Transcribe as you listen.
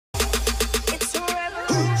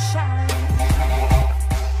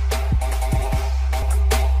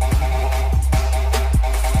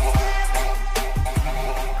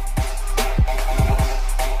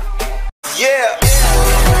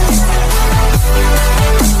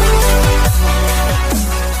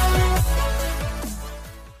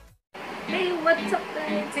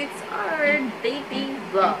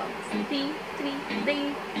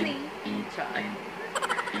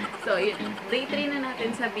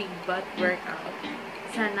big butt workout.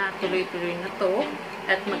 Sana tuloy-tuloy na to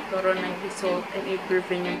at magkaroon ng result and improve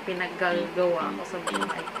yung pinaggagawa ko sa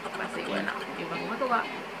buhay. Kasi wala akong ibang magawa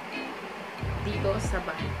dito sa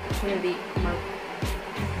bahay. Hindi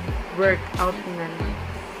mag-workout na naman.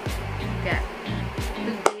 Kaya,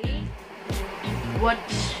 today,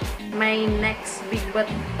 watch my next big butt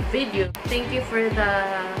video. Thank you for the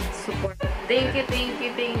support. Thank you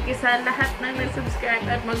sa lahat na nag-subscribe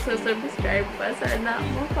at magsusubscribe pa. Sana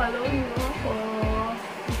follow nyo ako.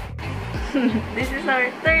 This is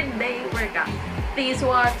our 3rd day workout. Please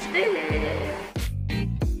watch this.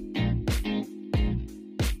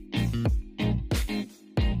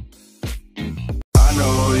 I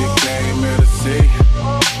know who you came here to see.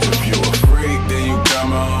 If you a freak, then you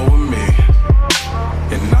come on with me.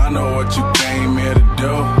 And I know what you came here to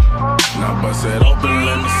do. Now bust it open,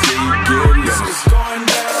 let me see you get loose. It's going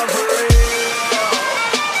down for real.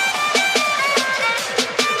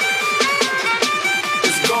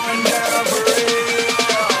 It's going down for real.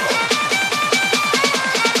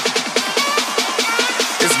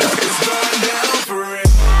 It's going down for real.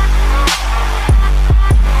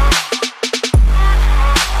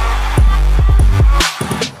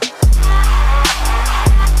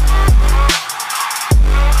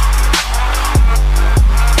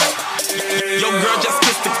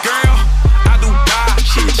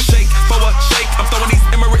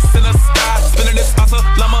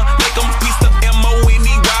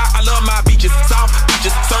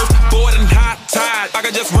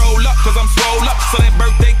 Just roll up, cause I'm swole up. So that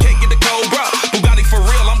birthday cake get the Cobra. Bugatti for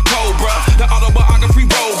real, I'm Cobra. The autobiography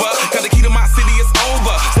rover. Got the key to my city, it's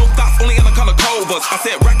over. No thoughts, only in the color covers. I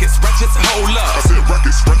said rackets, ratchets, hold up. I said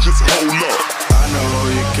rackets, ratchets, hold up. I know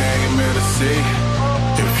who you came here to see.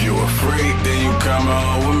 If you a freak, then you come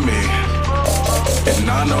on with me. And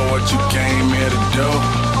I know what you came here to do.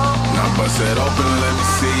 Now bust it open, let me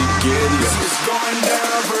see you get loose. It's going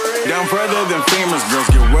down for real. Down further than famous, girls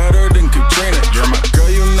get wetter than Katrina. You're my girl,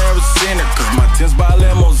 you never seen it, cause my tins by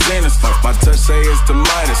limousines. My touch say it's the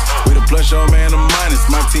Midas. We the plus, your man, the minus.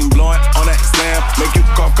 My team blowing on that slam. Make you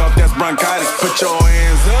cough, that's bronchitis. Put your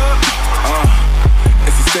hands up.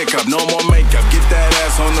 It's a stick up, no more makeup. Get that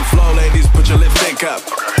ass on the floor, ladies, put your lipstick up.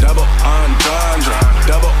 Double entendre,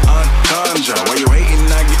 double entendre. While you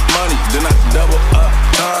hating, I get money, then I double up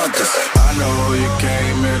tundras. I know who you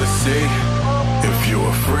came here to see. If you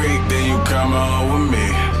a freak, then you come on with me.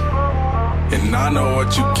 And I know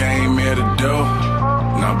what you came here to do.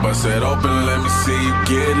 Now bust it open, let me see you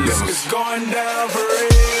get loose. It's going down for real.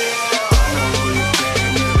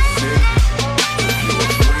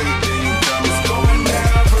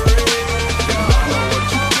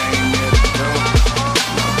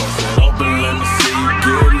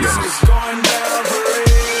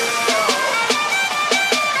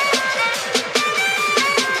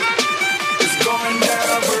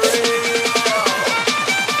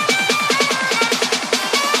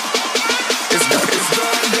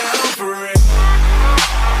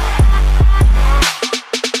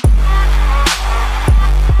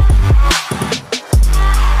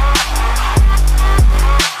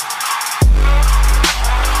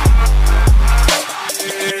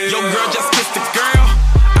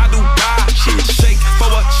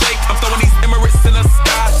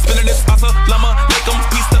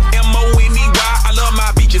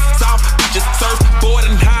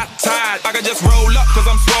 Just roll up, cause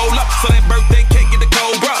I'm swole up. So that birthday cake get the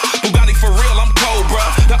Cobra. Bugatti for real, I'm Cobra.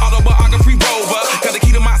 The autobiography rover. Got the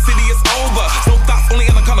key to my city, it's over. No thoughts, only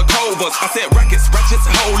in the color covers. I said rackets, ratchets,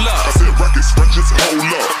 hold up. I said rackets, ratchets, hold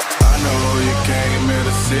up. I know who you came here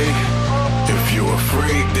to see. If you a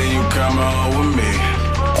freak, then you come on with me.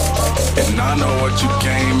 And I know what you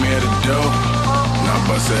came here to do. Now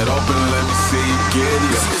bust it open, let me see you get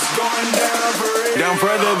loose. It's going down for real. Down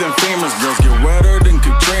further than famous, girls get wetter than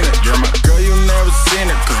Katrina. You're my girl, you never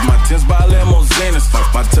seen it, cause my tins by limousines.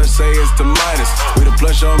 My touch say it's the Midas. We the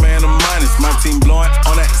plus, your man, the minus. My team blowing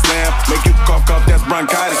on that slam. Make you cough, that's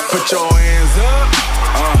bronchitis. Put your hands up.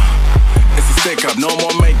 It's a stick up, no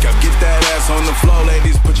more makeup. Get that ass on the floor,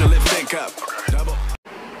 ladies, put your lipstick up. Double.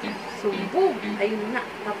 So, boom! Ayun na.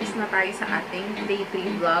 Tapos na tayo sa ating day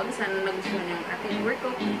 3 vlog. Sana nagustuhan niyo ang ating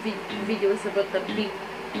workout videos about the big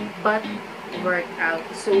butt workout.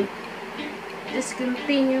 So, just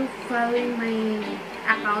continue following my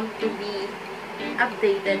account to be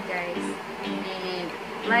updated, guys. And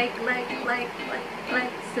like,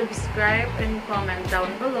 subscribe, and comment down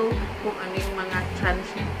below kung ano yung mga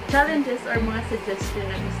challenges or mga suggestions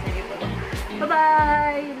na gusto niyo pa.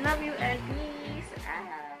 Bye-bye! Love you and peace!